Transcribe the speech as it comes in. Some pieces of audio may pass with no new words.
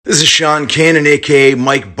This is Sean Cannon, aka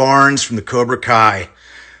Mike Barnes from the Cobra Kai.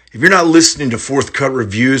 If you're not listening to Fourth Cut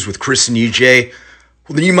Reviews with Chris and EJ,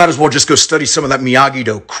 well, then you might as well just go study some of that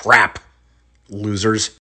Miyagi-Do crap,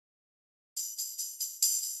 losers.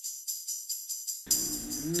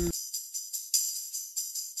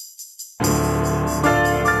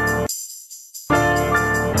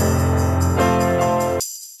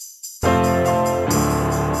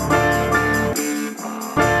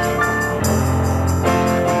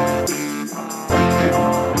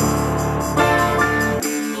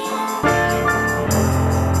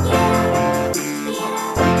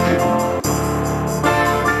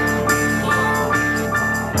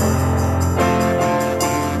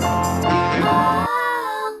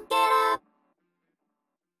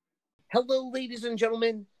 Hello, ladies and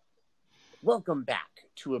gentlemen. Welcome back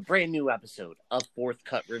to a brand new episode of Fourth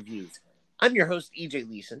Cut Reviews. I'm your host, EJ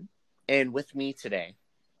Leeson, and with me today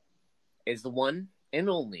is the one and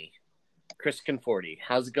only Chris Conforti.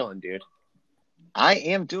 How's it going, dude? I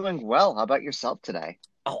am doing well. How about yourself today?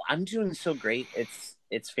 Oh, I'm doing so great.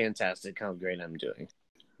 It's fantastic how great I'm doing.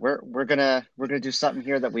 We're gonna do something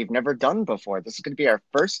here that we've never done before. This is gonna be our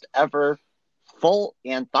first ever full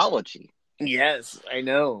anthology. Yes, I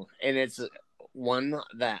know. And it's one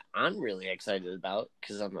that I'm really excited about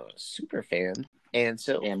because I'm a super fan. And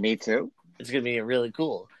me too. It's going to be really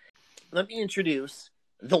cool. Let me introduce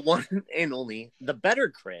the one and only, the better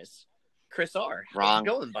Chris R. How's it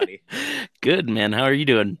going, buddy? Good, man. How are you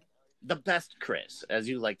doing? The best Chris, as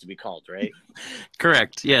you like to be called, right?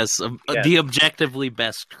 Correct. Yes. Yes. The objectively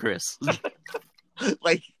best Chris.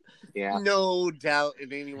 Yeah. No doubt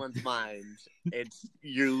in anyone's mind, it's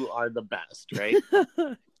you are the best, right?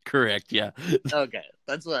 Correct. Yeah. Okay.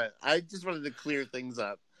 That's what I just wanted to clear things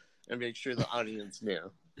up and make sure the audience knew.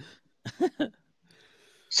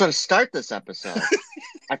 So to start this episode,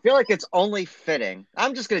 I feel like it's only fitting.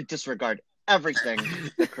 I'm just gonna disregard everything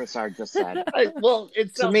that Chris R just said.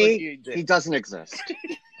 It To me, he doesn't exist.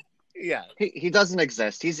 Yeah. He doesn't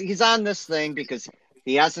exist. He's on this thing because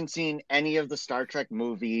he hasn't seen any of the Star Trek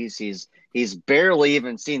movies. He's barely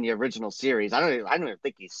even seen the original series. I don't even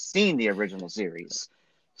think he's seen the original series.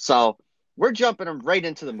 So we're jumping him right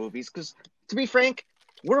into the movies because, to be frank,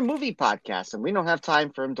 we're a movie podcast and we don't have time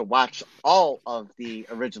for him to watch all of the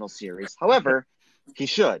original series. However, he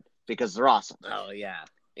should because they're awesome. Oh yeah.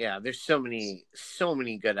 Yeah, there's so many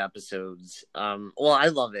good episodes. I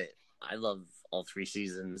love it. I love all three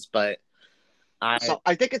seasons, but So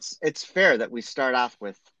I think it's fair that we start off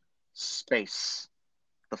with space,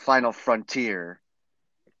 the final frontier.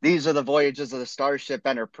 These are the voyages of the Starship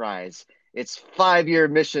Enterprise. Its 5-year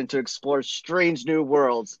mission to explore strange new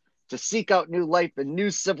worlds, to seek out new life and new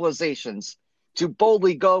civilizations, to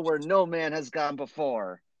boldly go where no man has gone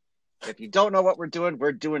before. If you don't know what we're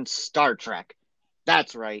doing Star Trek.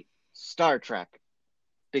 That's right, Star Trek.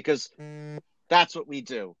 Because that's what we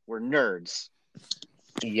do. We're nerds.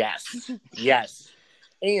 Yes.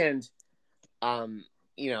 And,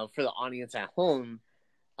 for the audience at home,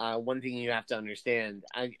 one thing you have to understand,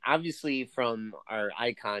 obviously from our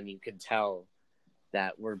icon, you can tell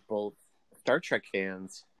that we're both Star Trek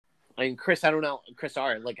fans. I mean, Chris R,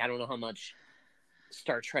 I don't know how much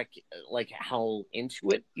Star Trek, how into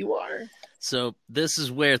it you are. So this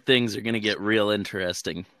is where things are going to get real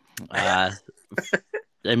interesting. I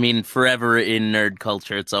mean, forever in nerd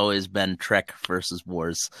culture, it's always been Trek versus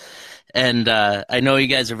Wars. And I know you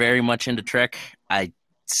guys are very much into Trek. I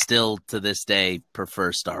still, to this day,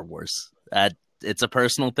 prefer Star Wars. It's a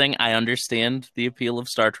personal thing. I understand the appeal of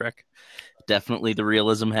Star Trek. Definitely the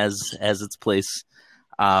realism has its place.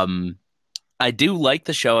 I do like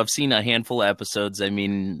the show. I've seen a handful of episodes. I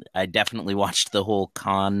mean, I definitely watched the whole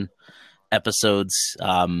Khan episodes.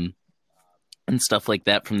 And stuff like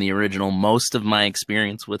that from the original. Most of my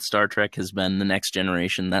experience with Star Trek has been The Next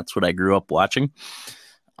Generation. That's what I grew up watching.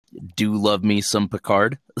 Do love me some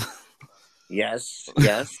Picard. Yes.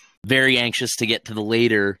 Very anxious to get to the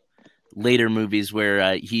later movies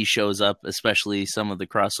where he shows up, especially some of the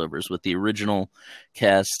crossovers with the original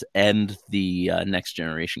cast and the Next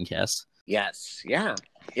Generation cast. Yes. Yeah,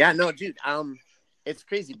 no, dude, it's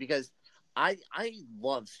crazy because I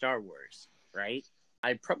love Star Wars, right?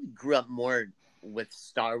 I probably grew up more with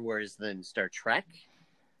Star Wars than Star Trek,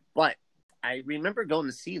 but I remember going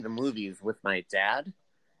to see the movies with my dad,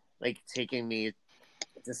 taking me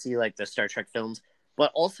to see the Star Trek films,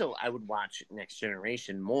 but also I would watch Next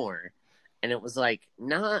Generation more, and it was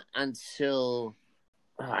not until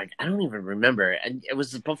I don't even remember, and it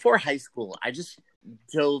was before high school. I just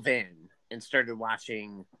dove in and started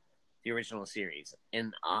watching the original series,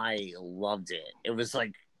 and I loved it. It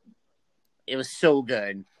was so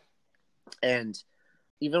good. And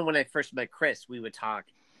even when I first met Chris, we would talk,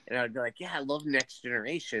 and I would be like, "Yeah, I love Next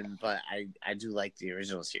Generation, but I do like the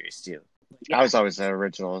original series too." Yeah. I was always an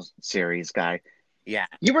original series guy. Yeah,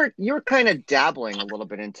 you were kind of dabbling a little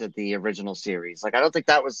bit into the original series. Like, I don't think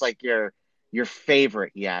that was like your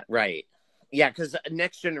favorite yet. right. Yeah, because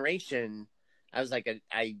Next Generation, I was like,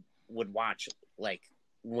 I would watch like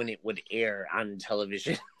when it would air on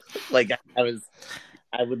television. Like I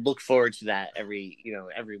would look forward to that every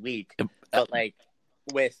week. But like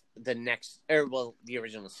with the the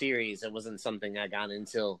original series, it wasn't something I got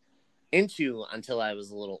into until I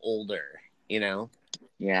was a little older.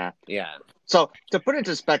 Yeah. Yeah. So to put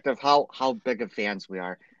into perspective how big of fans we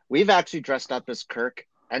are, we've actually dressed up as Kirk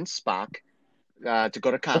and Spock to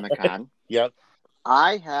go to Comic-Con. Yep.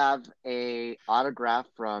 I have a autograph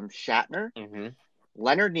from Shatner, Mm-hmm.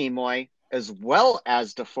 Leonard Nimoy, as well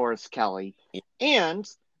as DeForest Kelly. And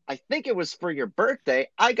I think it was for your birthday,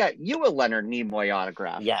 I got you a Leonard Nimoy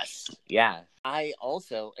autograph. Yes. Yeah. I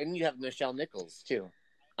also, and you have Nichelle Nichols too.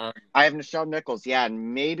 I have Nichelle Nichols, yeah,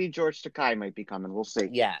 and maybe George Takei might be coming. We'll see.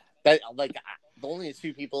 Yeah. But like the only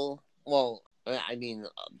two people, well, I mean,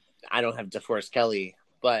 I don't have DeForest Kelly,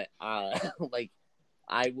 but like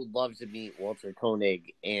I would love to meet Walter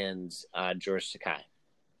Koenig and George Takei.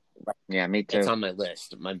 Yeah, me too. It's on my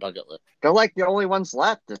list, my bucket list. They're like the only ones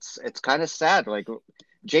left. It's kind of sad. Like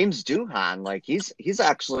James Doohan, like he's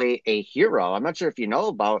actually a hero. I'm not sure if you know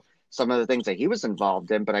about some of the things that he was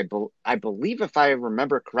involved in, but I believe, if I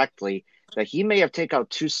remember correctly, that he may have taken out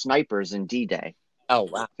 2 snipers in D-Day. Oh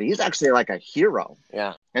wow! So he's actually like a hero.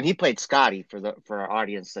 Yeah, and he played Scotty for our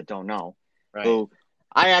audience that don't know. right. Who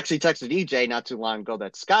I actually texted EJ not too long ago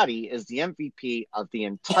that Scotty is the MVP of the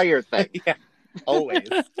entire thing. Yeah, always.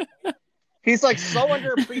 He's like so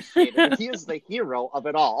underappreciated. He is the hero of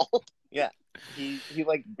it all. Yeah, he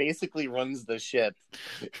like basically runs the ship,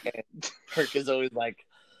 and Kirk is always like,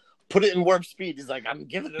 "Put it in warp speed." He's like, "I'm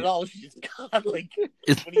giving it all." She's God, like,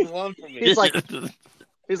 what do you want from me?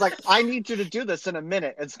 He's like, I need you to do this in a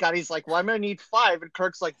minute. And Scotty's like, well, I'm going to need 5. And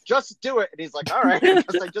Kirk's like, just do it. And he's like, all right, I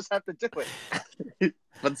guess I just have to do it.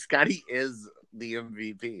 But Scotty is the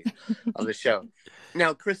MVP of the show.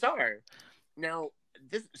 Now, Chris R.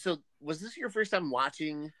 Was this your first time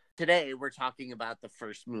watching? Today, we're talking about the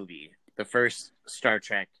first movie, the first Star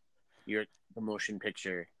Trek, the motion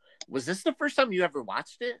picture. Was this the first time you ever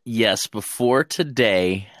watched it? Yes, before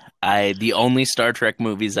today, the only Star Trek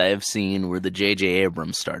movies I have seen were the J.J.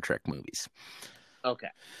 Abrams Star Trek movies. Okay,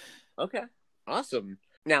 awesome.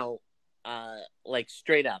 Now, like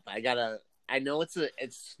straight up, I know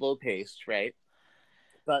it's slow paced, right?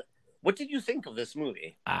 But what did you think of this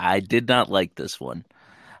movie? I did not like this one.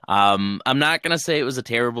 I'm not gonna say it was a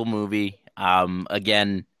terrible movie.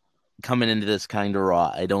 Again, coming into this kind of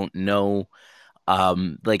raw, I don't know.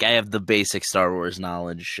 Like, I have the basic Star Wars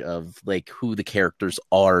knowledge of like who the characters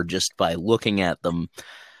are just by looking at them,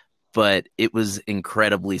 but it was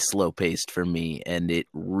incredibly slow paced for me, and it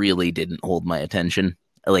really didn't hold my attention.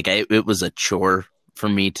 Like, it was a chore for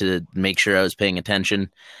me to make sure I was paying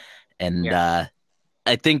attention, and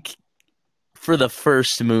I think for the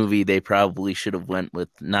first movie, they probably should have went with,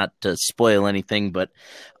 not to spoil anything, but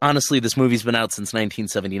honestly, this movie's been out since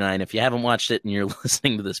 1979. If you haven't watched it and you're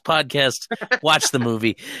listening to this podcast, watch the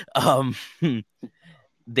movie.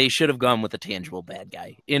 They should have gone with a tangible bad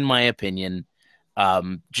guy, in my opinion,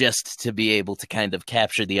 just to be able to kind of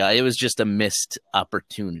capture the eye. It was just a missed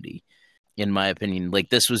opportunity, in my opinion.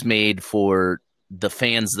 Like, this was made for the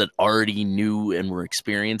fans that already knew and were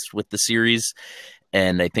experienced with the series.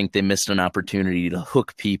 And I think they missed an opportunity to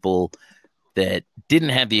hook people that didn't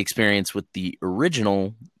have the experience with the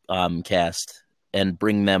original cast and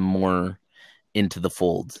bring them more into the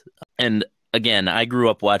fold. And again, I grew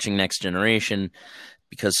up watching Next Generation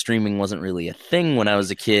because streaming wasn't really a thing when I was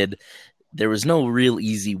a kid. There was no real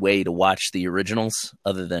easy way to watch the originals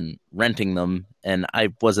other than renting them. And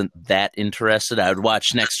I wasn't that interested. I would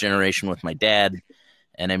watch Next Generation with my dad.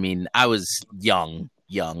 And I mean, I was young,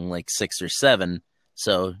 like 6 or 7.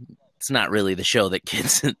 So it's not really the show that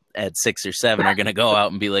kids at 6 or 7 are going to go out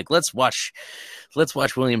and be like, let's watch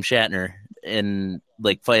William Shatner and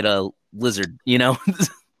like fight a lizard, you know?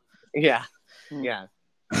 Yeah.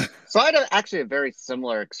 So I had actually a very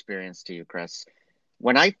similar experience to you, Chris.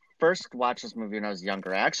 When I first watched this movie when I was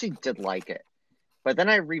younger, I actually did like it. But then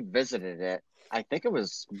I revisited it. I think it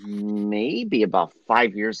was maybe about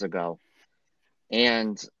 5 years ago.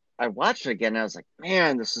 And I watched it again and I was like,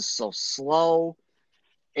 man, this is so slow.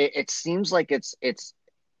 It seems like it's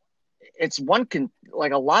one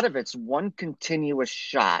like a lot of it's one continuous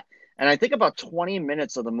shot, And I think about 20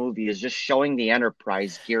 minutes of the movie is just showing the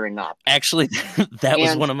Enterprise gearing up. Actually, that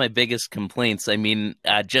was And- one of my biggest complaints. I mean,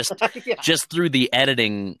 just through the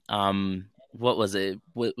editing, what was it?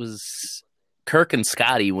 What was Kirk and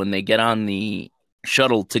Scotty when they get on the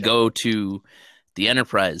shuttle to go to the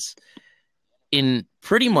Enterprise? In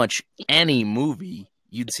pretty much any movie,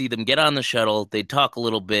 you'd see them get on the shuttle, they'd talk a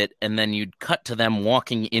little bit, and then you'd cut to them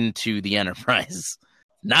walking into the Enterprise.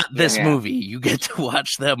 Not this movie. You get to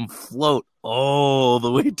watch them float all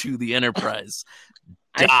the way to the Enterprise,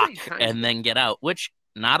 dock, and then get out, which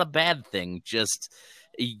not a bad thing. Just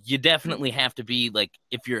you definitely have to be like,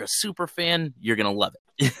 if you're a super fan, you're gonna love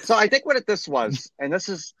it. So I think what this was, and this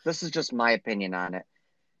is just my opinion on it.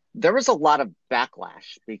 There was a lot of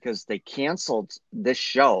backlash because they canceled this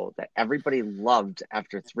show that everybody loved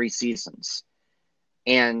after 3 seasons.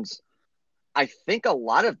 And I think a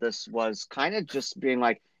lot of this was kind of just being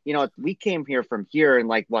like, you know, we came here from here and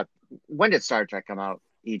like when did Star Trek come out,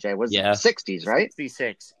 EJ? Was it the 60s, right?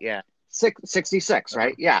 66, yeah. 66,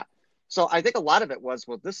 right? Yeah. So I think a lot of it was,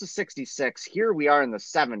 well, this is 66. Here we are in the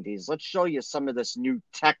 70s. Let's show you some of this new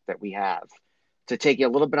tech that we have to take you a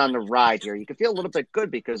little bit on the ride here. You can feel a little bit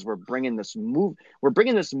good because we're bringing this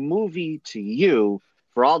movie to you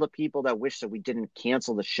for all the people that wish that we didn't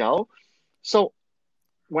cancel the show. So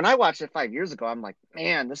when I watched it 5 years ago, I'm like,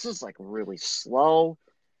 man, this is like really slow.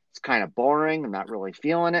 It's kind of boring. I'm not really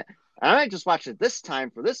feeling it. And I just watched it this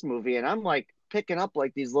time for this movie, and I'm like picking up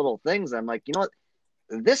like these little things. I'm like, you know what?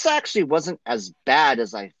 This actually wasn't as bad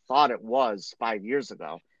as I thought it was 5 years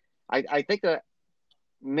ago. I think that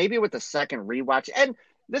maybe with the second rewatch, and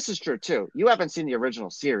this is true too, you haven't seen the original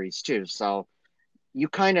series too, so you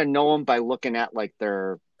kind of know them by looking at like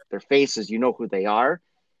their faces. You know who they are,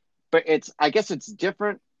 but I guess it's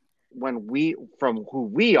different when from who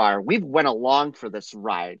we are. We've went along for this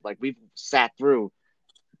ride, like we've sat through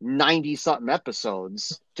 90 something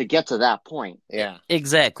episodes to get to that point. Yeah,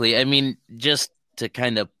 exactly. I mean, just to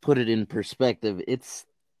kind of put it in perspective, it's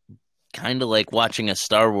kind of like watching a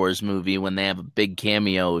Star Wars movie when they have a big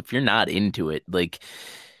cameo. If you're not into it, like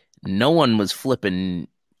no one was flipping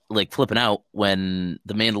out when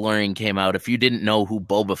The Mandalorian came out. If you didn't know who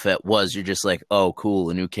Boba Fett was, you're just like, oh, cool,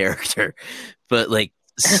 a new character. But like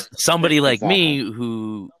somebody like me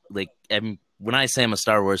who like, when I say I'm a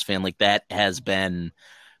Star Wars fan, like that has been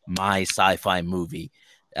my sci-fi movie.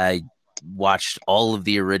 I watched all of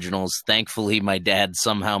the originals. Thankfully, my dad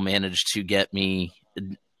somehow managed to get me,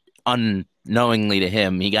 unknowingly to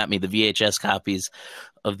him, he got me the VHS copies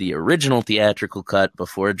of the original theatrical cut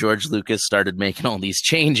before George Lucas started making all these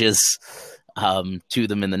changes to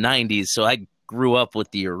them in the 90s. So I grew up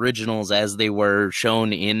with the originals as they were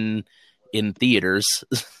shown in theaters.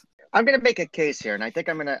 I'm going to make a case here, and I think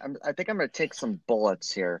I'm going to take some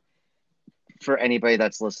bullets here for anybody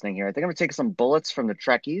that's listening here. I think I'm going to take some bullets from the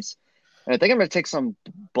Trekkies, and I think I'm going to take some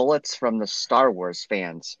bullets from the Star Wars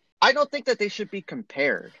fans. I don't think that they should be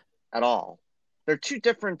compared at all. They're two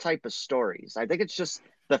different type of stories. I think it's just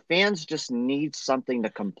the fans just need something to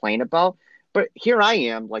complain about. But here I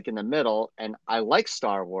am, like in the middle, and I like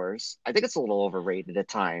Star Wars. I think it's a little overrated at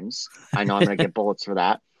times. I know I'm going to get bullets for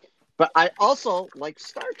that. But I also like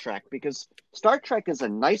Star Trek because Star Trek is a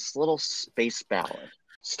nice little space ballad.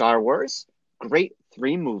 Star Wars, great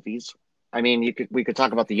 3 movies. I mean, we could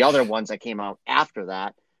talk about the other ones that came out after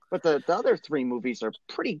that. But the other 3 movies are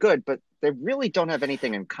pretty good, but they really don't have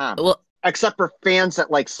anything in common. Well, except for fans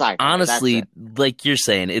that like sci-fi. Honestly, like you're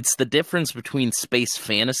saying, it's the difference between space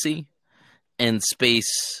fantasy and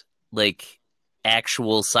space, like,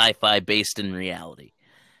 actual sci-fi based in reality.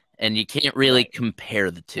 And you can't really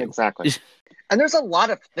compare the two. Exactly. And there's a lot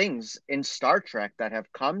of things in Star Trek that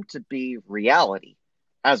have come to be reality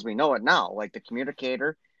as we know it now, like the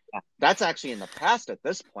communicator. That's actually in the past at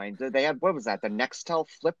this point. They had, what was that, the Nextel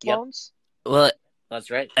flip phones? Yep. Well,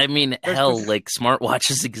 that's right. I mean, hell, like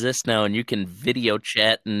smartwatches exist now, and you can video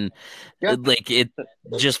chat and like it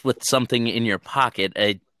just with something in your pocket.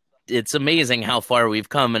 It's amazing how far we've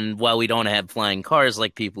come. And while we don't have flying cars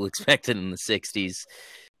like people expected in the 60s,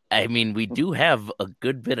 I mean, we do have a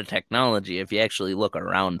good bit of technology if you actually look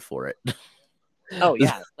around for it. Oh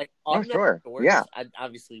yeah, like sure. Doors. Yeah,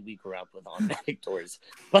 obviously we grew up with automatic doors,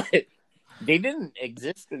 but they didn't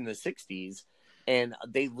exist in the 60s, and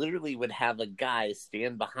they literally would have a guy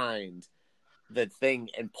stand behind the thing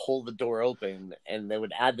and pull the door open, and they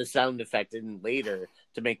would add the sound effect in later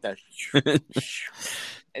to make that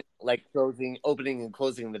like opening and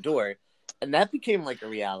closing the door. And that became like a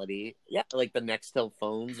reality. Yeah, like the Nextel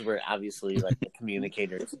phones were obviously like the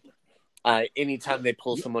communicators. Anytime they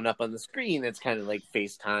pull someone up on the screen, it's kind of like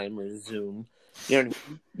FaceTime or Zoom, you know what I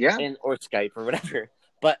mean? Yeah. Or Skype or whatever.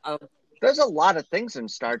 But there's a lot of things in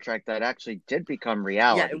Star Trek that actually did become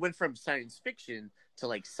reality. yeah, it went from science fiction to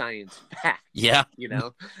like science fact. Yeah. You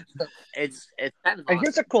know, it's kind of awesome. And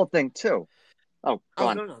here's a cool thing too. Oh, go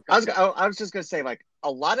on. No. I was just gonna say, like,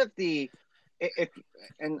 a lot of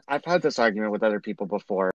and I've had this argument with other people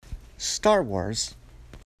before. Star Wars,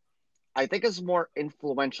 I think, is more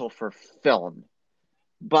influential for film,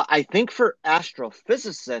 but I think for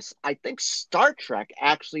astrophysicists, I think Star Trek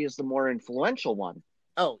actually is the more influential one.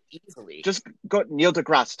 Oh, easily. Just go Neil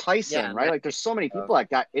deGrasse Tyson, right? Like, there's so many people that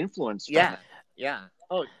got influenced from it. Yeah.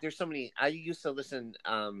 Oh, there's so many. I used to listen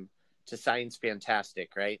to Science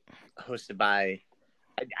Fantastic, right? Hosted by,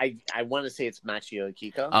 I want to say it's Machio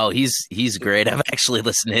Kiko. Oh, he's great. I've actually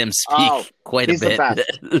listened to him speak quite a bit.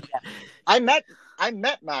 The best. I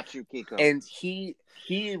met Machu Kiko, and he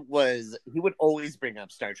would always bring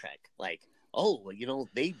up Star Trek, like, oh, you know,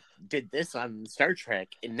 they did this on Star Trek,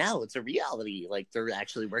 and now it's a reality. Like, they're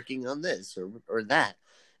actually working on this or that.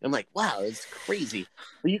 And I'm like, wow, it's crazy.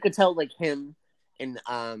 But you could tell, like, him and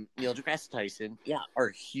Neil deGrasse Tyson, are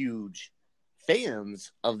huge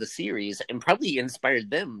fans of the series, and probably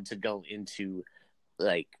inspired them to go into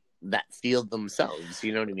like that field themselves.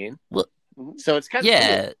 You know what I mean? Well, so it's kind of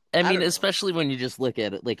cool. I mean, especially when you just look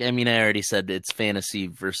at it. Like, I mean, I already said it's fantasy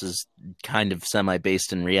versus kind of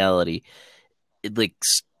semi-based in reality.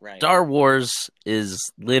 Star Wars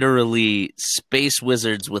is literally space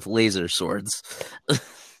wizards with laser swords,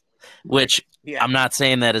 which I'm not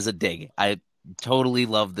saying that as a dig. I totally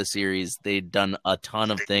love the series. They've done a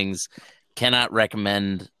ton of things. Cannot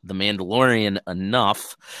recommend The Mandalorian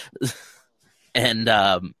enough. And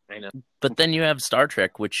I know. But then you have Star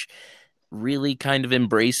Trek, which really kind of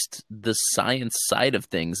embraced the science side of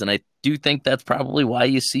things. And I do think that's probably why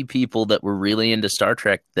you see people that were really into Star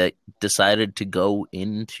Trek that decided to go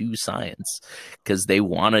into science, because they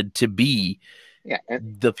wanted to be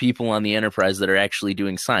the people on the Enterprise that are actually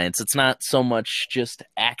doing science. It's not so much just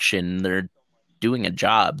action. They're doing a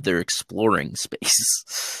job. They're exploring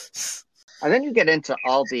space. And then you get into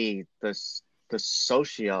all the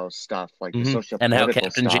socio stuff, like the socio and how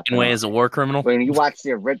Captain Janeway is a war criminal. When you watch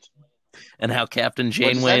the original, and how Captain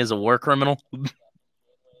Janeway is a war criminal.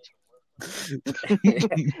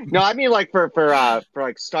 No, I mean, like for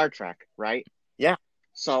like Star Trek, right? Yeah.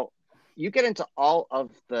 So you get into all of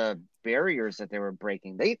the barriers that they were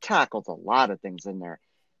breaking. They tackled a lot of things in there.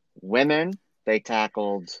 Women. They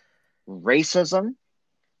tackled racism.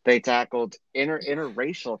 They tackled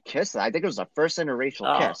interracial kisses. I think it was the first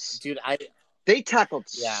interracial kiss. Dude, they tackled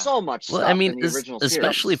so much stuff I mean, in the original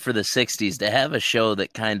especially series. For the 60s, to have a show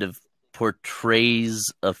that kind of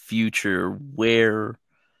portrays a future where,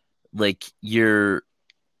 like, you're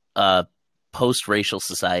a post-racial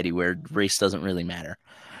society where race doesn't really matter.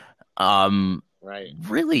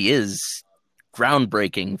 Really is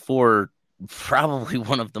groundbreaking for probably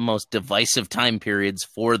one of the most divisive time periods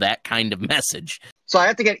for that kind of message. So I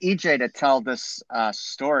have to get EJ to tell this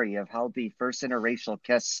story of how the first interracial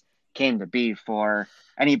kiss came to be for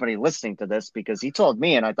anybody listening to this, because he told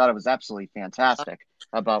me, and I thought it was absolutely fantastic,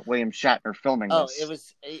 about William Shatner filming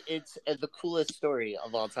this. It's the coolest story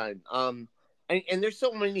of all time. And there's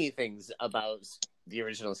so many things about the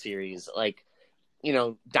original series. Like, you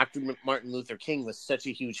know, Dr. Martin Luther King was such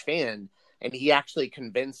a huge fan, and he actually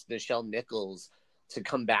convinced Nichelle Nichols to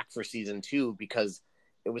come back for season 2 because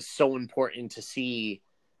it was so important to see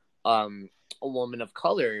a woman of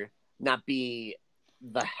color not be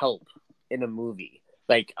the help in a movie.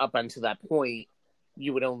 Like, up until that point,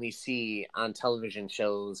 you would only see on television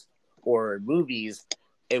shows or movies,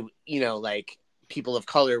 like, people of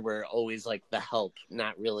color were always like the help,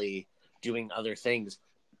 not really doing other things.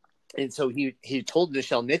 And so he told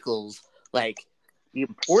Nichelle Nichols, like, the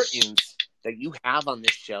importance that you have on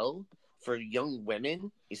this show for young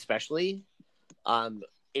women, especially,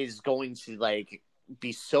 is going to, like,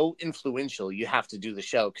 be so influential. You have to do the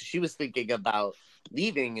show, because she was thinking about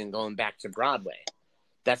leaving and going back to Broadway.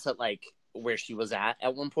 That's like where she was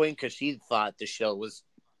at one point, because she thought the show was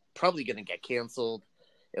probably going to get canceled.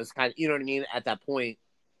 It was kind of, you know what I mean? At that point,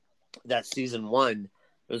 that season 1,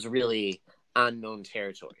 it was really unknown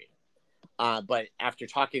territory. But after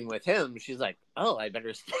talking with him, she's like, oh, I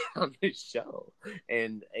better stay on this show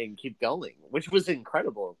and keep going, which was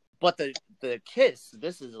incredible. But the kiss,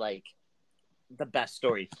 this is like the best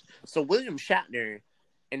story. So William Shatner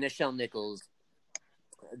and Nichelle Nichols,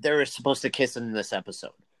 they're supposed to kiss in this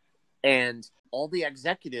episode. And all the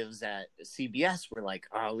executives at CBS were like,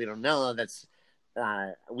 oh, we don't know.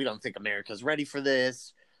 We don't think America's ready for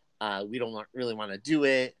this. We don't really want to do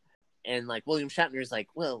it. And, like, William Shatner's like,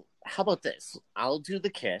 well, how about this? I'll do the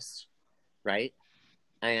kiss, right?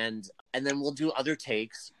 and then we'll do other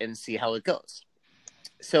takes and see how it goes.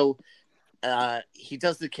 So he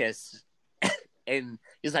does the kiss, and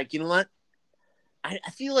he's like, you know what? I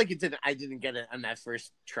feel like I didn't get it on that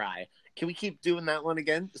first try. Can we keep doing that one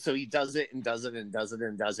again? So he does it and does it and does it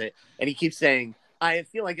and does it. And he keeps saying, I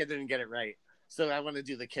feel like I didn't get it right. So I want to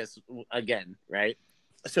do the kiss again, right?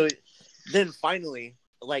 So then finally,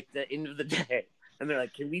 like the end of the day, and they're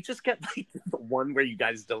like, can we just get like the one where you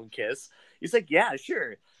guys don't kiss? He's like, yeah,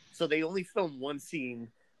 sure. So they only film one scene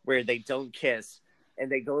where they don't kiss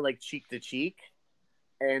and they go like cheek to cheek.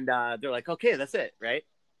 And they're like, okay, that's it, right?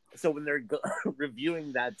 So when they're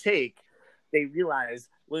reviewing that take, they realize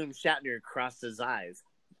William Shatner crossed his eyes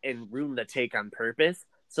and ruined the take on purpose,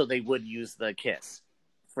 so they would use the kiss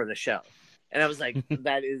for the show. And I was like,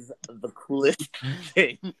 that is the coolest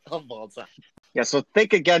thing of all time. Yeah, so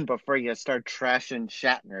think again before you start trashing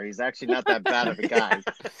Shatner. He's actually not that bad of a guy.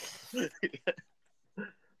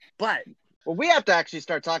 But well, we have to actually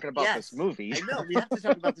start talking about this movie. I know, we have to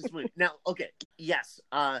talk about this movie. Now, okay, yes,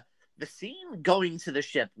 the scene going to the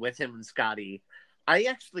ship with him and Scotty, I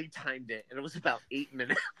actually timed it, and it was about 8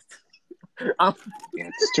 minutes. Yeah,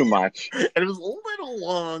 it's too much. And it was a little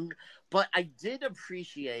long, but I did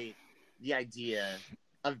appreciate the idea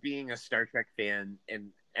of being a Star Trek fan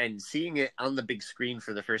and seeing it on the big screen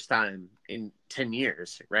for the first time in 10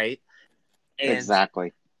 years, right? And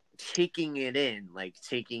exactly. Taking it in, like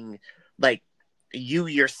you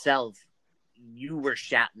yourself, you were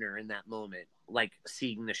Shatner in that moment, like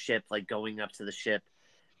seeing the ship, like going up to the ship.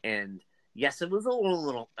 And yes, it was a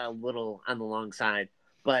little on the long side,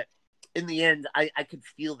 but in the end, I could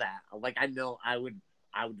feel that. Like, I know I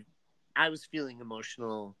was feeling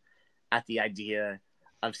emotional at the idea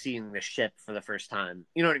of seeing the ship for the first time.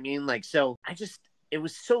 You know what I mean? Like, so it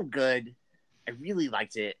was so good. I really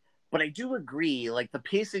liked it, but I do agree, like the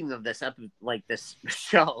pacing of this this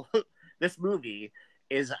show, this movie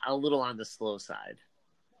is a little on the slow side.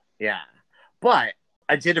 Yeah. But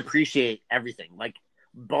I did appreciate everything. Like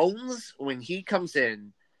Bones, when he comes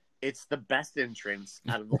in, it's the best entrance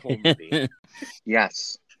out of the whole movie.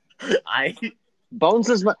 Yes. Bones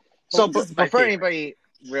is my before favorite. anybody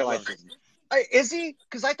realizes, is he?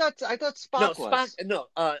 Because I thought Spock was.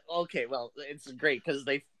 Okay, well, it's great because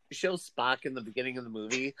they show Spock in the beginning of the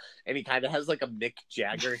movie, and he kind of has like a Mick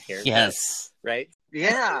Jagger haircut. Yes. Right?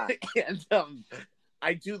 Yeah. And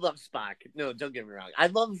I do love Spock. No, don't get me wrong. I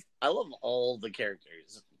love all the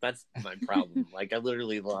characters. That's my problem. Like, I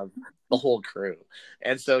literally love the whole crew.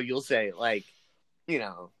 And so you'll say, like, you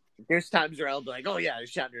know, there's times where I'll be like, oh yeah,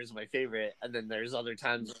 Shatner is my favorite. And then there's other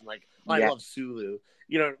times where I'm like, oh, I love Sulu.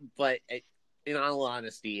 You know, but in all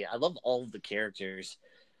honesty, I love all of the characters,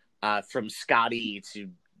 from Scotty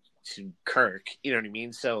to Kirk. You know what I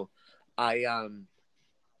mean? So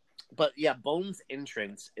but yeah, Bones'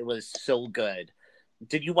 entrance, it was so good.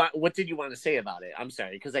 What did you want to say about it? I'm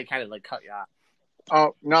sorry, because I kind of like cut you off.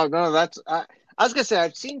 Oh, no, that's I was gonna say,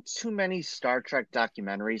 I've seen too many Star Trek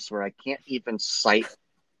documentaries where I can't even cite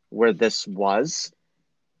where this was.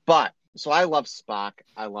 But so I love Spock,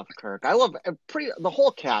 I love Kirk, I love the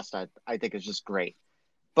whole cast. I think is just great.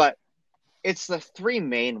 But it's the three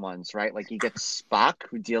main ones, right? Like you get Spock,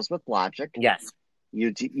 who deals with logic. Yes.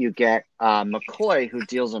 You get McCoy, who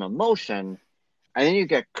deals in emotion. And then you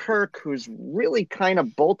get Kirk, who's really kind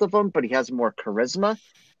of both of them, but he has more charisma.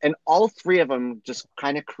 And all three of them just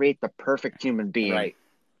kind of create the perfect human being. Right.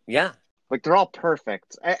 Yeah. Like, they're all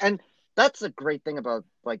perfect. And that's a great thing about,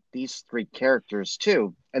 like, these three characters,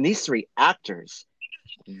 too. And these three actors,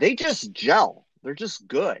 they just gel. They're just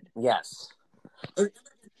good. Yes.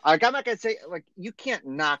 Like, I'm not going to say, like, you can't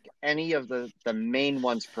knock any of the main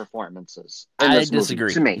ones' performances. I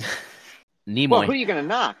disagree. To me. Nimoy. Well, who are you going to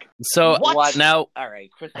knock? So What? Now, All right,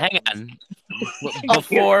 Chris. hang on.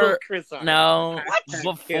 Before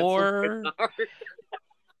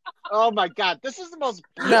Oh my God, this is the most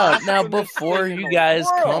before you guys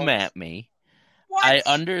come at me, What? I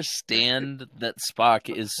understand that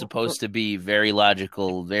Spock is supposed to be very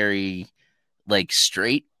logical, very like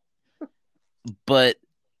straight, but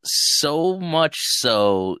so much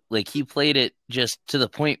so, like he played it just to the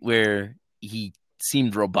point where he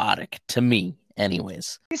seemed robotic to me.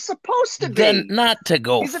 Anyways, He's supposed to be. then not to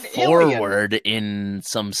go He's an alien. forward in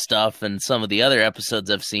some stuff and some of the other episodes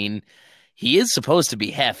I've seen, he is supposed to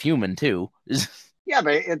be half human too. Yeah,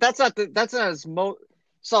 but that's not his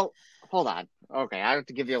So hold on. Okay, I have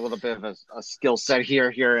to give you a little bit of a skill set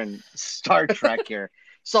here in Star Trek here.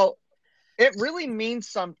 So it really means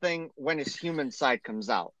something when his human side comes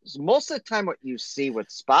out. Most of the time, what you see with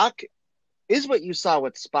Spock is what you saw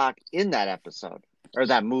with Spock in that episode, or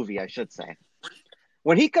that movie, I should say.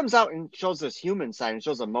 when he comes out and shows this human side and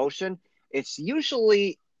shows emotion, it's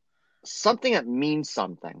usually something that means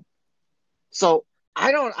something. So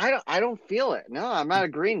I don't feel it. No, I'm not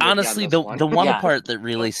agreeing with Honestly, you on this one. the one Yeah. part that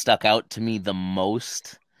really stuck out to me the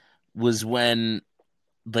most was when,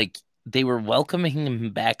 like, they were welcoming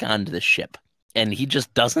him back onto the ship, and he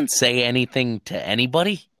just doesn't say anything to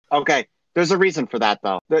anybody. Okay, there's a reason for that,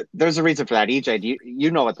 though. There's a reason for that. EJ, do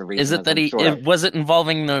you know what the reason is? Is it that I'm sure. was it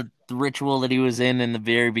involving the ritual that he was in the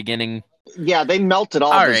very beginning? Yeah, they melted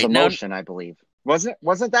all All of his right, now- emotion, I believe. Wasn't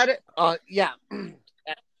that it? Yeah.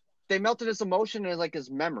 They melted his emotion and like his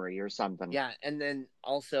memory or something. Yeah, and then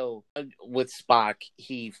also with Spock,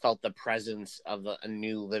 he felt the presence of a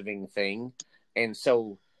new living thing, and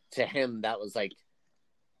so to him that was like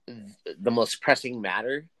the most pressing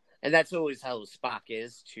matter, and that's always how Spock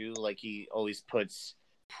is too. Like he always puts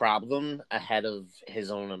problem ahead of his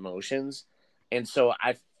own emotions, and so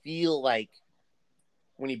I feel like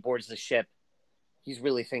when he boards the ship, he's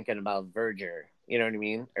really thinking about Verger. You know what I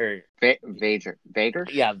mean? Or Vader.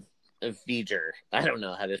 yeah. V'ger. I don't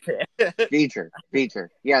know how to say it. V'ger.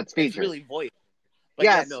 Yeah, it's V'ger. It's really voiced. But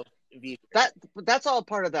yes. yeah, no, V'ger. That's all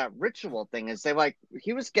part of that ritual thing. Is they like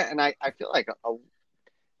he was getting. I feel like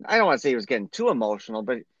I don't want to say he was getting too emotional,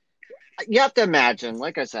 but you have to imagine.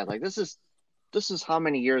 Like I said, like this is how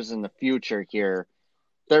many years in the future here.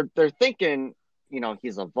 They're thinking.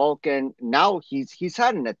 He's a Vulcan. Now he's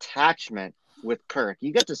had an attachment with Kirk.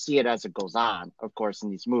 You get to see it as it goes on, of course, in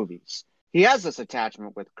these movies. He has this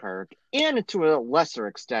attachment with Kirk, and to a lesser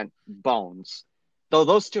extent, Bones. Though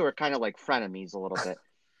those two are kind of like frenemies a little bit.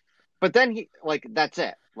 But then that's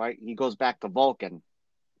it, right? He goes back to Vulcan.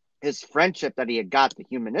 His friendship that he had got, the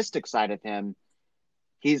humanistic side of him,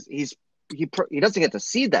 he doesn't get to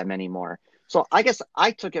see them anymore. So I guess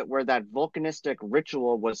I took it where that Vulcanistic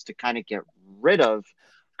ritual was to kind of get rid of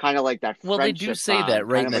kind of like that. Well, they do say that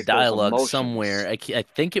right in the dialogue somewhere. I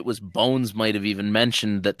think it was Bones might have even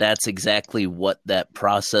mentioned that that's exactly what that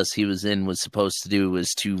process he was in was supposed to do, was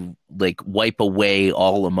to like wipe away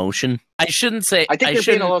all emotion. I shouldn't say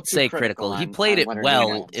critical. He played it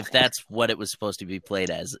well if that's what it was supposed to be played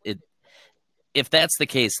as. If that's the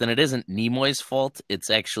case, then it isn't Nimoy's fault. It's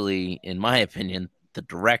actually, in my opinion, the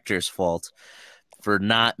director's fault for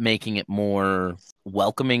not making it more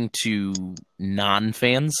welcoming to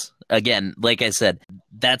non-fans. Again, like I said,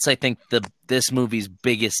 that's I think this movie's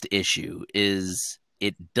biggest issue is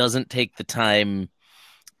it doesn't take the time,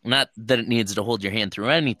 not that it needs to hold your hand through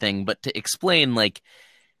anything, but to explain like,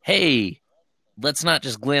 hey, let's not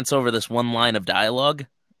just glance over this one line of dialogue.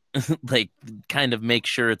 Like kind of make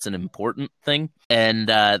sure it's an important thing, and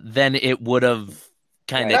then it would have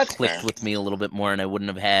kind of clicked with me a little bit more, and I wouldn't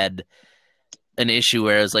have had an issue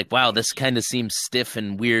where I was like, wow, this kind of seems stiff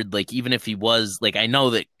and weird. Like, even if he was like, I know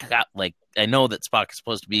that Spock is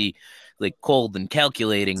supposed to be like cold and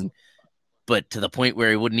calculating, but to the point where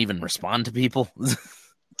he wouldn't even respond to people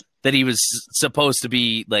that he was supposed to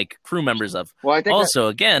be like crew members of. Well, I think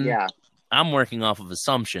also, I'm working off of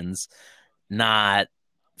assumptions, not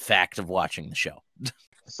fact of watching the show.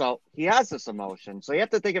 So he has this emotion. So you have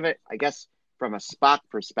to think of it, I guess, from a Spock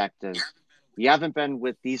perspective. You haven't been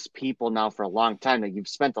with these people now for a long time that you've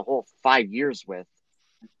spent the whole 5 years with.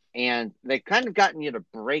 And they've kind of gotten you to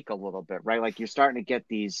break a little bit, right? Like you're starting to get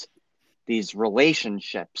these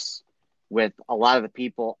relationships with a lot of the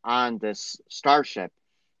people on this starship.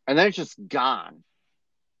 And then it's just gone.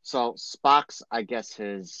 So Spock's, I guess,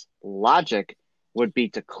 his logic would be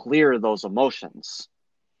to clear those emotions.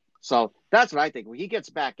 So that's what I think. When he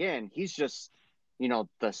gets back in, he's just,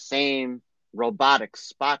 the same robotic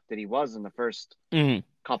Spock that he was in the first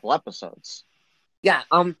couple episodes. Yeah.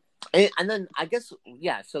 And then I guess,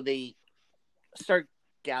 so they start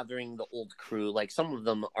gathering the old crew. Like some of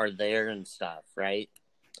them are there and stuff, right?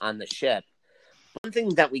 On the ship. One thing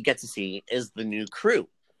that we get to see is the new crew,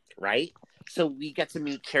 right? So we get to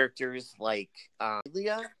meet characters like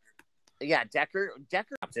Leah. Yeah, Decker,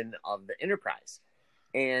 captain of the Enterprise.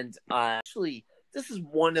 And actually, this is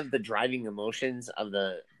one of the driving emotions of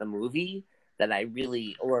the movie that I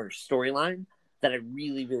really, or storyline that I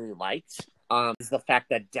really, really liked, is the fact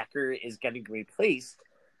that Decker is getting replaced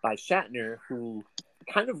by Shatner, who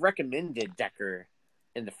kind of recommended Decker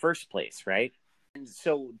in the first place, right? And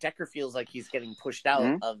so Decker feels like he's getting pushed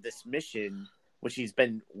out of this mission, which he's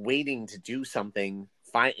been waiting to do something,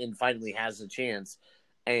 and finally has a chance.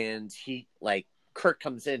 And he, Kirk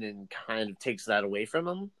comes in and kind of takes that away from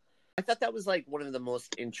him. I thought that was one of the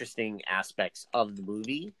most interesting aspects of the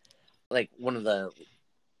movie, one of the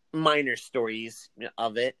minor stories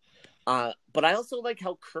of it. But I also like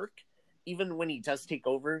how Kirk, even when he does take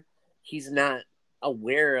over, he's not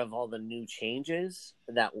aware of all the new changes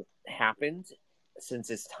that happened since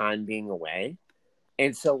his time being away,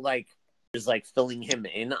 and so like there's like filling him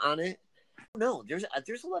in on it. No, there's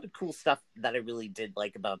a lot of cool stuff that I really did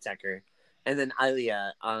like about Decker, and then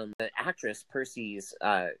Ilia, the actress Percy's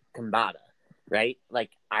Kambata, right?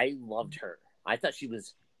 Like I loved her. I thought she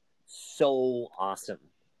was so awesome,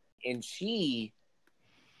 and she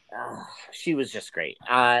was just great.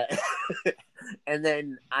 And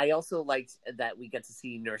then I also liked that we get to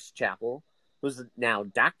see Nurse Chapel, who's now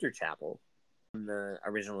Dr. Chapel in the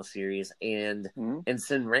original series, and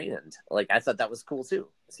Sin Rand. Like I thought that was cool too,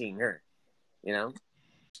 seeing her. You know,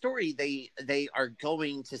 story they are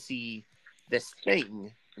going to see this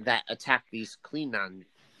thing that attacked these Klingon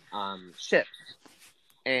ships,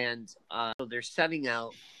 and so they're setting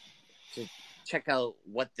out to check out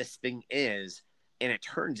what this thing is, and it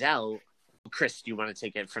turns out, Chris, do you want to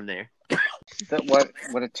take it from there? That what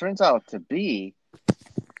it turns out to be,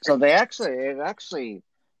 so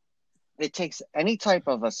it takes any type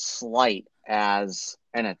of a slight as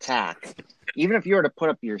an attack. Even if you were to put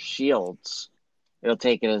up your shields, it'll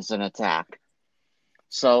take it as an attack.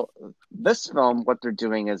 So this film, what they're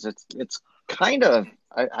doing is it's kind of,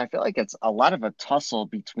 I feel like it's a lot of a tussle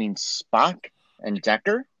between Spock and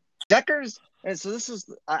Decker. And so this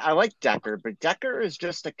is, I like Decker, but Decker is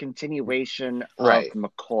just a continuation of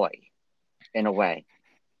McCoy in a way,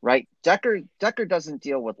 right? Decker doesn't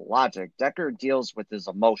deal with logic. Decker deals with his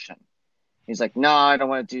emotion. He's like, no, I don't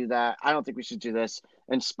want to do that. I don't think we should do this.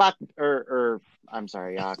 And Spock, Kirk,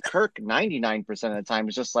 99% of the time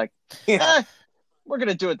is just like, we're going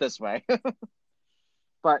to do it this way.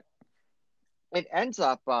 But it ends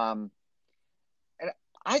up, and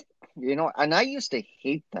I used to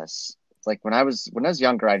hate this. It's like when I was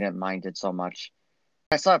younger, I didn't mind it so much.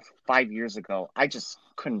 I saw it 5 years ago. I just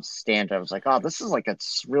couldn't stand it. I was like, oh, this is like a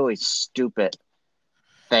really stupid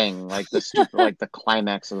thing, like the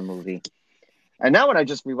climax of the movie. And now when I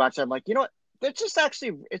just rewatch it, I'm like, you know what? It's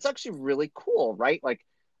actually really cool, right? Like,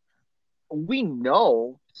 we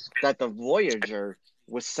know that the Voyager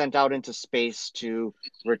was sent out into space to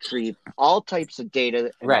retrieve all types of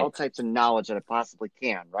data and all types of knowledge that it possibly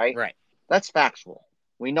can, right? Right. That's factual.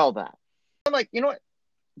 We know that. I'm like, you know what?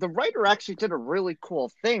 The writer actually did a really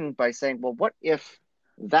cool thing by saying, well, what if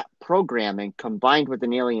that programming combined with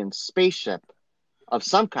an alien spaceship of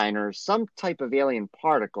some kind or some type of alien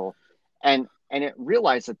particle, and it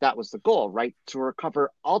realized that was the goal, right? To recover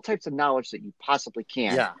all types of knowledge that you possibly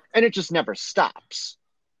can. Yeah. And it just never stops.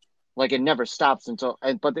 Like it never stops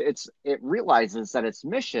but it realizes that its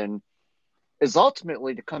mission is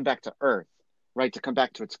ultimately to come back to Earth, right? To come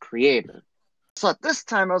back to its creator. So at this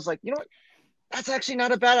time I was like, you know what? That's actually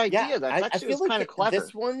not a bad idea. Yeah, That's actually kind of clever.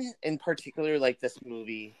 This one in particular, like this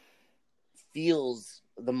movie, feels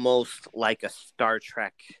the most like a Star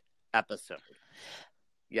Trek episode.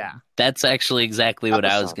 Yeah. That's actually exactly what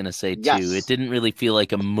I was going to say, too. Yes. It didn't really feel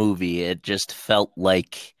like a movie. It just felt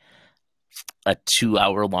like a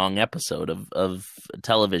 2-hour-long episode of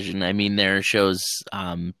television. I mean, there are shows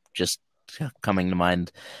just coming to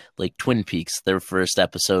mind, like Twin Peaks. Their first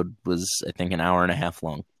episode was, I think, an hour and a half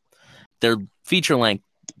long. They're feature-length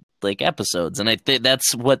like episodes, and I think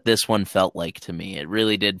that's what this one felt like to me. It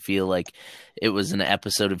really did feel like it was an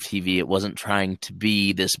episode of TV. It wasn't trying to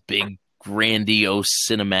be this big, grandiose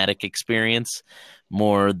cinematic experience,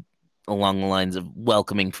 more along the lines of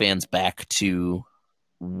welcoming fans back to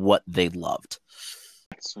what they loved.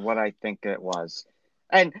 That's what I think it was.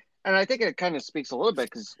 And I think it kind of speaks a little bit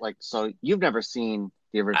because, like, so you've never seen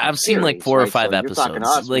the original I've series, seen like 4 or 5 so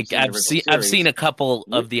episodes. Like I've seen a couple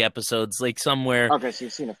of the episodes, like somewhere. Okay, so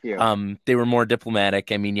you've seen a few. They were more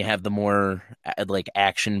diplomatic. I mean, you have the more like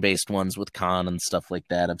action-based ones with Khan and stuff like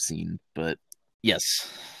that I've seen, but yes.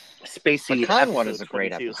 Spacey. The Khan one is a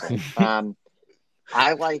great episode.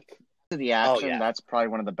 I like the action. Oh, yeah. That's probably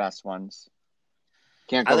one of the best ones.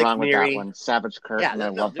 Can't go wrong with that one. Savage Curtain, I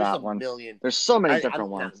love that one. There's so many different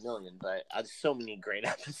ones. Not a million, but so many great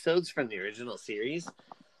episodes from the original series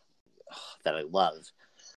that I love.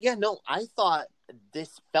 Yeah, no, I thought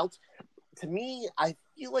this felt, to me, I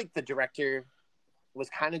feel like the director was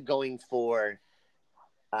kind of going for,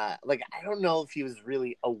 like, I don't know if he was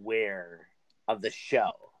really aware of the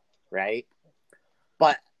show, right?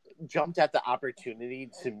 But jumped at the opportunity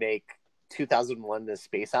to make 2001: The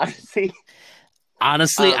Space Odyssey.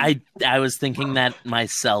 Honestly, I was thinking that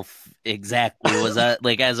myself exactly. Was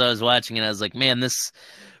like as I was watching it, I was like, man, this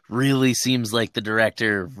really seems like the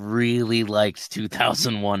director really liked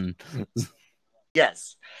 2001.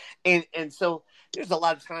 Yes, and so there's a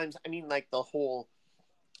lot of times. I mean, like the whole,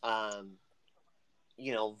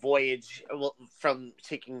 voyage from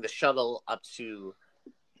taking the shuttle up to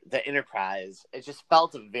the Enterprise, it just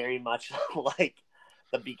felt very much like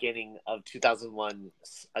the beginning of 2001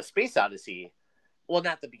 A Space Odyssey. Well,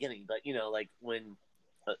 not the beginning, but like when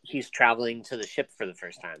he's traveling to the ship for the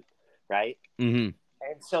first time, right? Mm-hmm.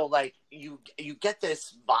 And so like you get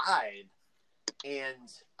this vibe, and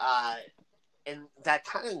that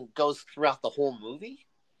kind of goes throughout the whole movie.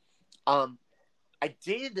 I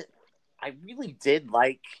really did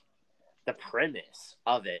like the premise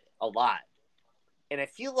of it a lot. And I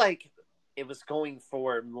feel like it was going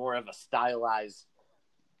for more of a stylized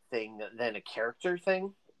thing than a character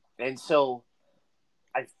thing. And so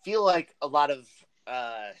I feel like a lot of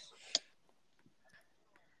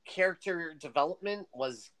character development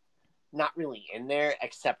was not really in there,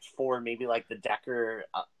 except for maybe like the Decker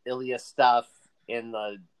Ilya stuff in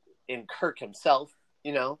Kirk himself,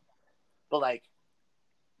 But like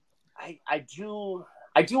I do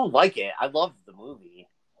like it. I love the movie.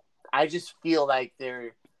 I just feel like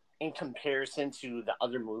they're, in comparison to the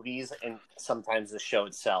other movies and sometimes the show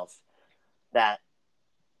itself, that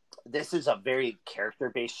this is a very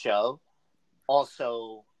character-based show.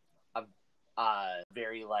 Also, a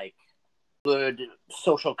very like good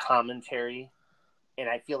social commentary, and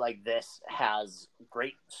I feel like this has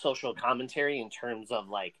great social commentary in terms of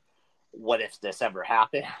like, what if this ever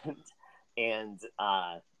happened, and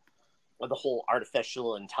the whole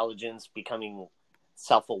artificial intelligence becoming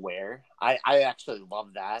self-aware. I actually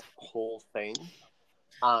love that whole thing.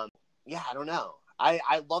 I don't know.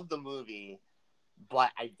 I love the movie,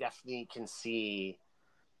 but I definitely can see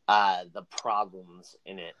the problems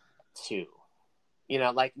in it too.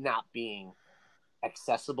 Like not being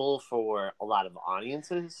accessible for a lot of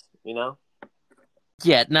audiences,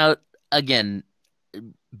 Yeah, now, again,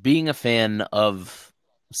 being a fan of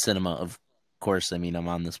cinema, of course, I mean, I'm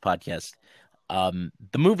on this podcast.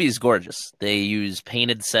 The movie is gorgeous. They use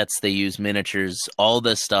painted sets, they use miniatures, all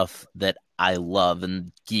this stuff that I love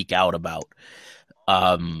and geek out about.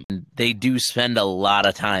 They do spend a lot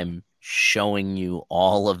of time showing you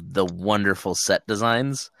all of the wonderful set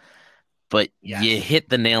designs, but Yes. You hit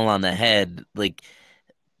the nail on the head. Like,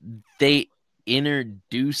 they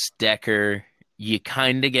introduce Decker, you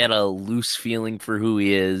kind of get a loose feeling for who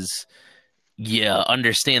he is. You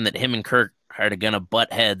understand that him and Kirk are going to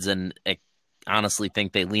butt heads, and I honestly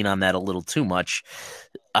think they lean on that a little too much.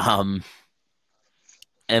 And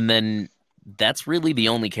then that's really the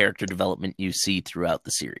only character development you see throughout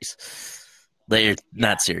the series.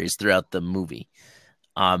 Throughout the movie.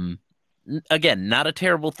 Again, not a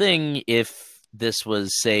terrible thing if this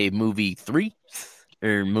was, say, movie 3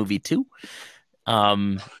 or movie 2.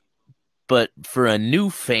 But for a new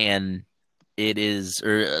fan, it is,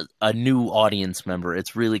 or a new audience member,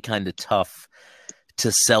 it's really kind of tough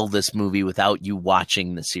to sell this movie without you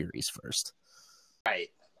watching the series first. Right.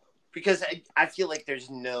 Because I feel like there's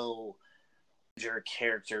no major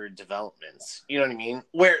character developments. You know what I mean?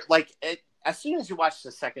 Where, like, as soon as you watch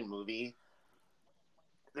the second movie,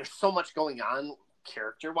 there's so much going on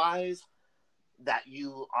character-wise that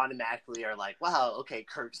you automatically are like, wow, okay,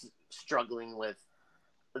 Kirk's struggling with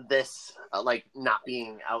this, like, not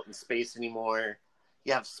being out in space anymore.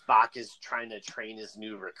 You have Spock is trying to train his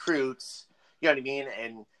new recruits. You know what I mean?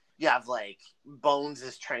 And you have, like, Bones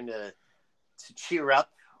is trying to cheer up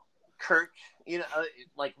Kirk,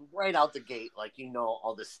 like, right out the gate, like,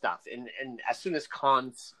 all this stuff. And as soon as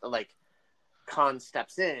Khan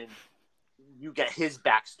steps in, you get his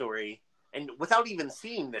backstory, and without even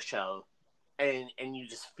seeing the show, and you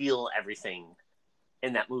just feel everything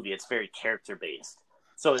in that movie. It's very character-based.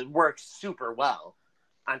 So it works super well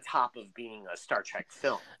on top of being a Star Trek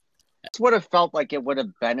film. This would have felt like it would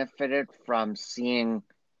have benefited from seeing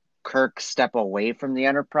Kirk step away from the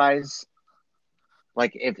Enterprise.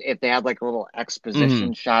 Like if they had like a little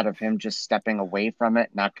exposition shot of him just stepping away from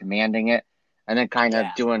it, not commanding it, and then kind of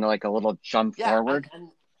doing like a little jump forward.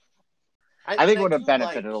 I think it would have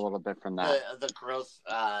benefited a little bit from that. The growth,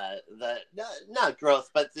 not growth,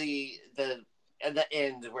 but the at the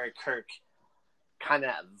end where Kirk kind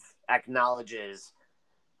of acknowledges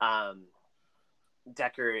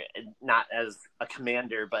Decker not as a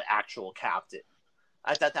commander but actual captain.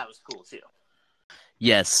 I thought that was cool too.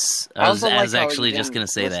 Yes, I was actually just going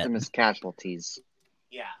to say that. Them as casualties.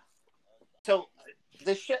 Yeah. So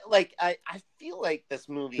the shit, like I feel like this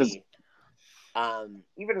movie,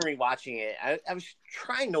 even rewatching it, I was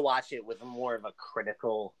trying to watch it with more of a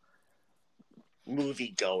critical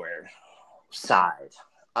moviegoer side.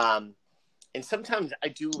 And sometimes I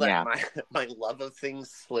do let my love of things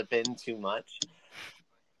slip in too much.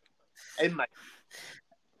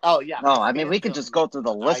 Oh yeah. No, I mean we could just go through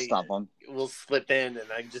the list of them. We'll slip in,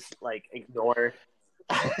 and I just like ignore.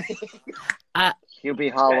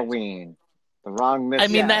 Hubie Halloween, The Wrong Miss. I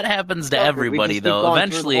mean, that happens to everybody, though.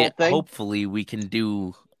 Eventually, hopefully, we can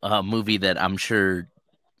do a movie that I'm sure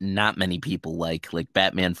not many people like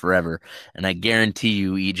Batman Forever. And I guarantee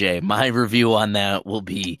you, EJ, my review on that will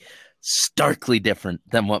be starkly different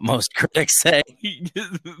than what most critics say.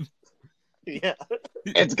 Yeah.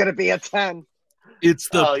 It's going to be a 10. It's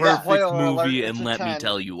the perfect movie, and let me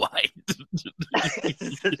tell you why.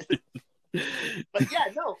 But yeah,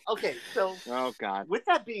 no, okay. So, oh god. With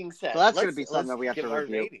that being said, so that's going to be something that we have to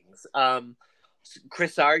review. Ratings.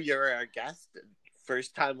 Chris R., you're our guest.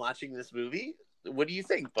 First time watching this movie. What do you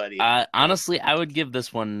think, buddy? Honestly, I would give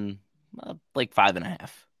this one like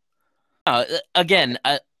 5.5. Again,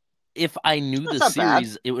 if I knew the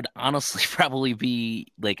series, it would honestly probably be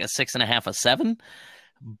like a 6.5, a 7.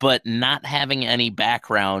 But not having any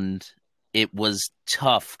background, it was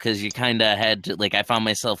tough because you kind of had to, like, I found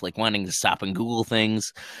myself like wanting to stop and Google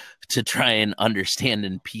things to try and understand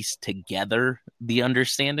and piece together the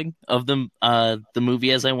understanding of the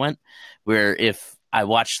movie as I went. Where if I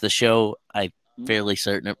watched the show, I'm fairly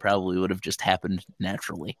certain it probably would have just happened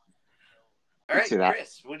naturally. All right,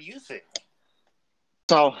 Chris, what do you think?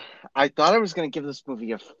 So I thought I was going to give this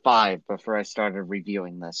movie a 5 before I started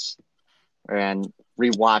reviewing this and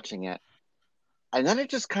rewatching it. And then it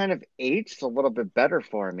just kind of aged a little bit better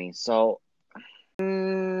for me. So I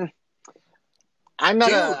think I'm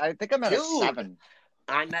at a 7.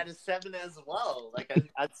 I'm at a 7 as well. Like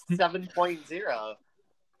a 7.0.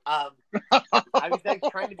 I was like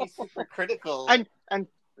trying to be super critical. And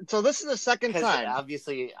so this is the second time.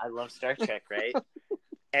 Obviously, I love Star Trek, right?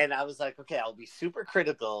 And I was like, okay, I'll be super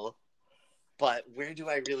critical, but where do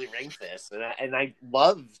I really rank this? And I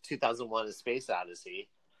love 2001: A Space Odyssey,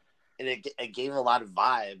 and it gave a lot of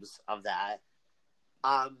vibes of that.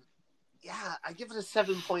 Yeah, I give it a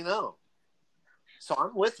 7.0. So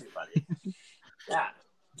I'm with you, buddy. Yeah,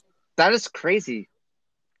 that is crazy.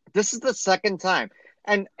 This is the second time,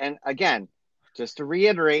 and again, just to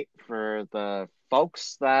reiterate for the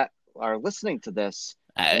folks that are listening to this,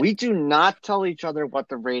 we do not tell each other what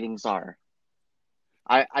the ratings are.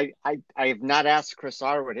 I have not asked Chris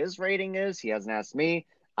R. what his rating is. He hasn't asked me.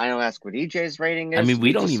 I don't ask what EJ's rating is. I mean,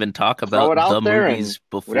 we don't even talk about the movies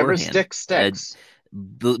beforehand. Whatever sticks.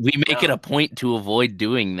 We make it a point to avoid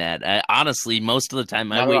doing that. Honestly, most of the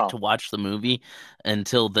time I wait to watch the movie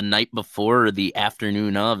until the night before or the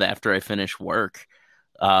afternoon of after I finish work,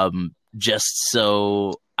 just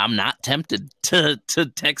so I'm not tempted to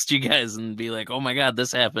text you guys and be like, "Oh my god,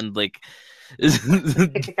 this happened!" Like,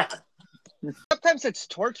 sometimes it's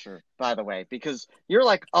torture, by the way, because you're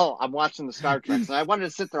like, "Oh, I'm watching the Star Trek, and I wanted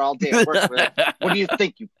to sit there all day at work." Like, what do you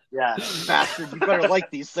think, you bastard? You better like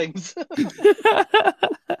these things.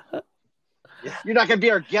 You're not gonna be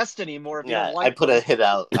our guest anymore if you don't like. I put a hit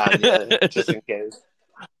out on you just in case.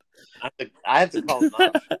 I have to call him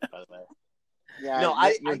off, by the way. Yeah, no,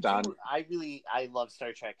 you're done. I love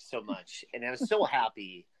Star Trek so much, and I was so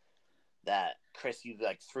happy that Chris, you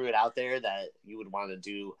like threw it out there that you would want to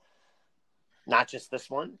do not just this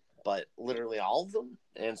one, but literally all of them.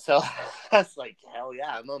 And so I was like, hell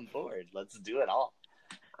yeah, I'm on board. Let's do it all.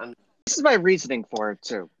 This is my reasoning for it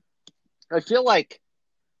too. I feel like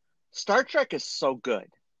Star Trek is so good,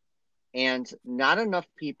 and not enough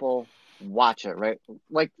people watch it. Right,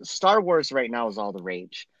 like Star Wars right now is all the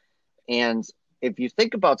rage, and if you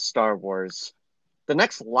think about Star Wars, the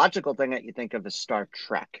next logical thing that you think of is Star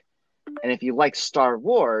Trek. And if you like Star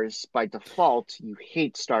Wars, by default, you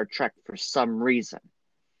hate Star Trek for some reason.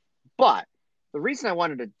 But the reason I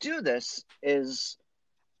wanted to do this is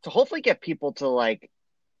to hopefully get people to like,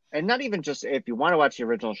 and not even just if you want to watch the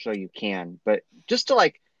original show, you can, but just to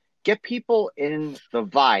like get people in the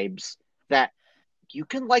vibes that you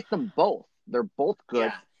can like them both. They're both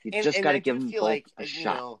good. Yeah. You just got to give them both a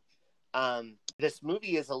shot. This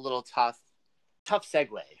movie is a little tough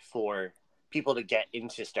segue for people to get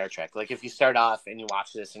into Star Trek. Like if you start off and you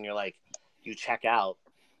watch this and you're like, you check out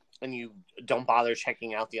and you don't bother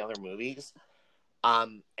checking out the other movies,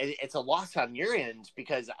 it's a loss on your end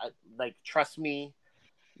because like, trust me,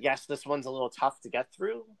 yes, this one's a little tough to get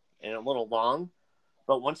through and a little long,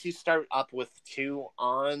 but once you start up with 2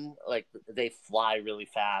 on, like they fly really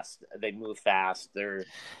fast, they move fast, they're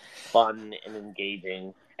fun and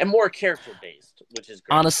engaging. And more character-based, which is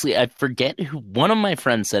great. Honestly, I forget who one of my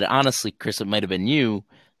friends said. Honestly, Chris, it might have been you.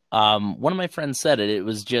 One of my friends said it. It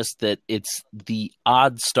was just that it's the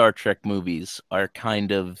odd Star Trek movies are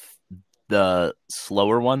kind of the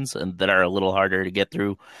slower ones and that are a little harder to get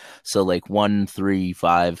through. So like 1, 3,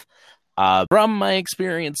 5. From my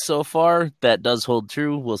experience so far, that does hold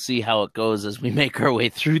true. We'll see how it goes as we make our way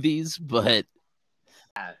through these, but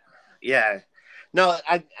yeah, no,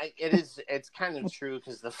 it's kind of true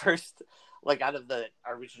because the first, like, out of the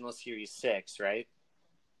original series 6, right?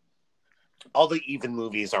 All the even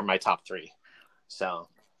movies are my top 3. So,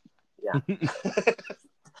 yeah.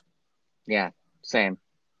 Yeah, same.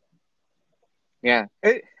 Yeah.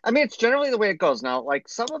 It's generally the way it goes. Now, like,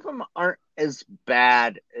 some of them aren't as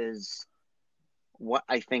bad as what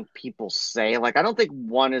I think people say. Like, I don't think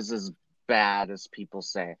 1 is as bad as people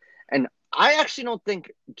say. And I actually don't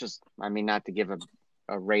think, not to give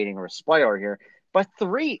a rating or a spoiler here, but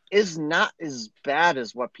 3 is not as bad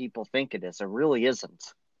as what people think it is. It really isn't.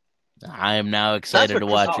 I am now excited to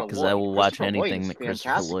watch it because I will watch anything that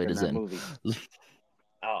Christopher Lloyd is in.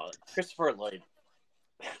 Oh, Christopher Lloyd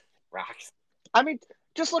rocks. I mean,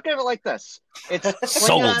 just look at it like this. It's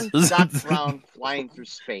Sold. Klingon Doc Brown flying through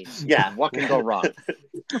space. Yeah. What can go wrong?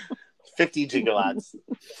 50 gigawatts.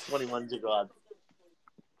 21 gigawatts.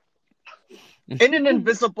 In an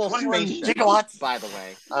invisible 21 spaceship, gigawatts. by the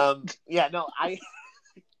way. Yeah, no,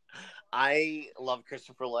 I love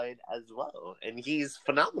Christopher Lloyd as well, and he's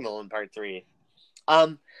phenomenal in part 3.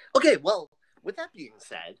 Okay, well, with that being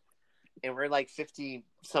said, and we're like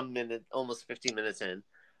 50-some minutes, almost 50 minutes in.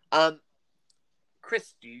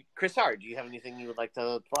 Chris R, do you have anything you would like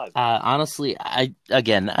to plug? Honestly, I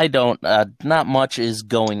don't. Not much is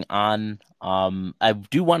going on. I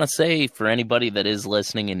do want to say for anybody that is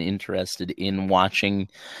listening and interested in watching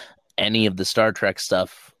any of the Star Trek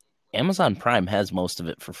stuff, Amazon Prime has most of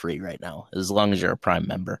it for free right now, as long as you're a Prime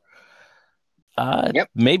member. Yep.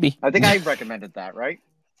 Maybe. I think I recommended that, right?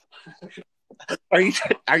 Are you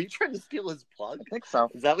trying to steal his plug? I think so.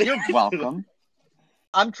 Is that what You're welcome.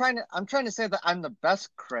 I'm trying to say that I'm the best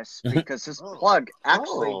Chris because his plug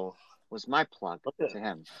actually was my plug to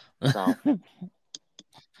him. So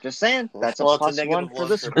just saying, that's a plus one for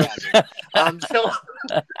this Chris.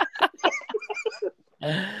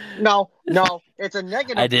 No, it's a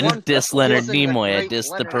negative. I didn't diss Leonard Nimoy. I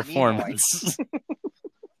dissed the performance.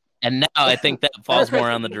 And now I think that falls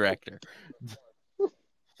more on the director.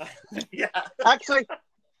 Yeah, actually.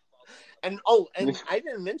 And I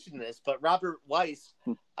didn't mention this, but Robert Weiss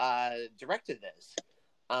directed this,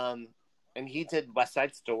 and he did West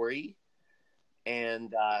Side Story,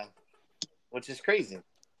 and which is crazy.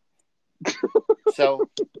 So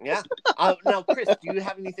yeah. Now, Chris, do you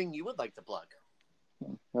have anything you would like to plug?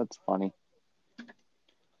 That's funny.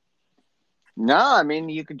 No,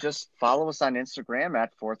 you could just follow us on Instagram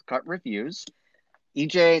at Fourth Cut Reviews.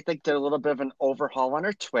 EJ, I think, did a little bit of an overhaul on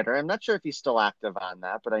our Twitter. I'm not sure if he's still active on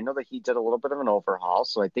that, but I know that he did a little bit of an overhaul.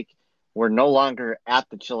 So I think we're no longer at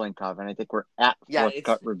the Chilling Coven. I think we're at Fourth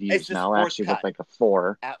Cut Reviews now, actually with like a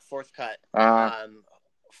 4. At Fourth Cut.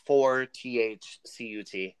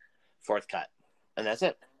 4THCUT. Fourth Cut. And that's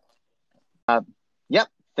it. Yep.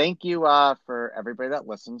 Thank you for everybody that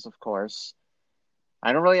listens, of course.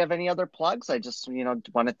 I don't really have any other plugs. I just,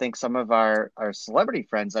 want to thank some of our celebrity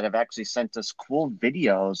friends that have actually sent us cool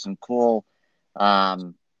videos and cool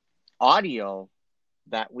audio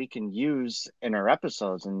that we can use in our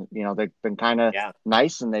episodes. And, they've been kind of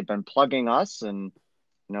nice and they've been plugging us. And,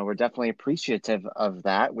 we're definitely appreciative of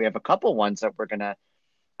that. We have a couple ones that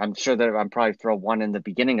I'm sure that I'm probably throw one in the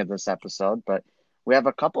beginning of this episode, but we have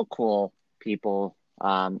a couple cool people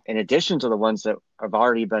in addition to the ones that have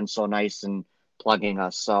already been so nice and plugging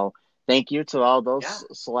us. So thank you to all those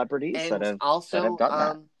celebrities and that have also done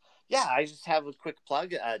that. Yeah, I just have a quick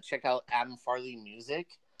plug. Check out Adam Farley Music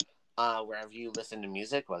wherever you listen to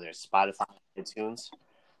music, whether it's Spotify, iTunes.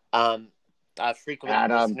 A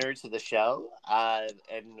frequent listener to the show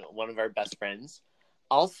and one of our best friends.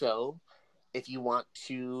 Also, if you want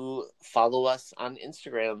to follow us on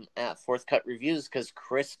Instagram at Fourth Cut Reviews, because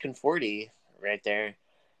Chris Conforti right there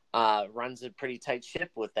runs a pretty tight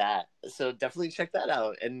ship with that. So definitely check that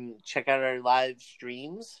out and check out our live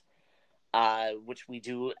streams, which we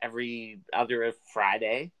do every other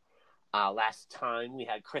Friday. Last time we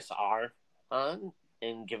had Chris R on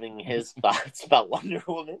and giving his thoughts about Wonder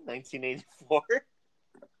Woman 1984.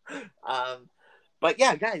 But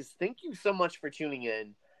yeah, guys, thank you so much for tuning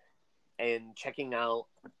in and checking out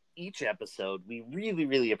each episode. We really,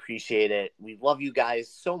 really appreciate it. We love you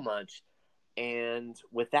guys so much. And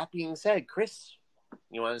with that being said, Chris,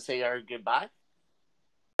 you want to say our goodbye?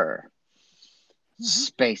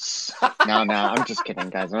 Space. No, I'm just kidding,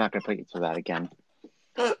 guys. I'm not going to put you through that again.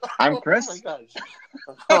 I'm Chris. Oh, my gosh.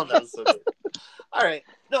 Oh, that was so good. All right.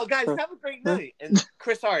 No, guys, have a great night. And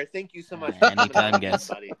Chris R., thank you so much. Anytime, guys.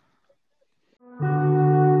 Buddy.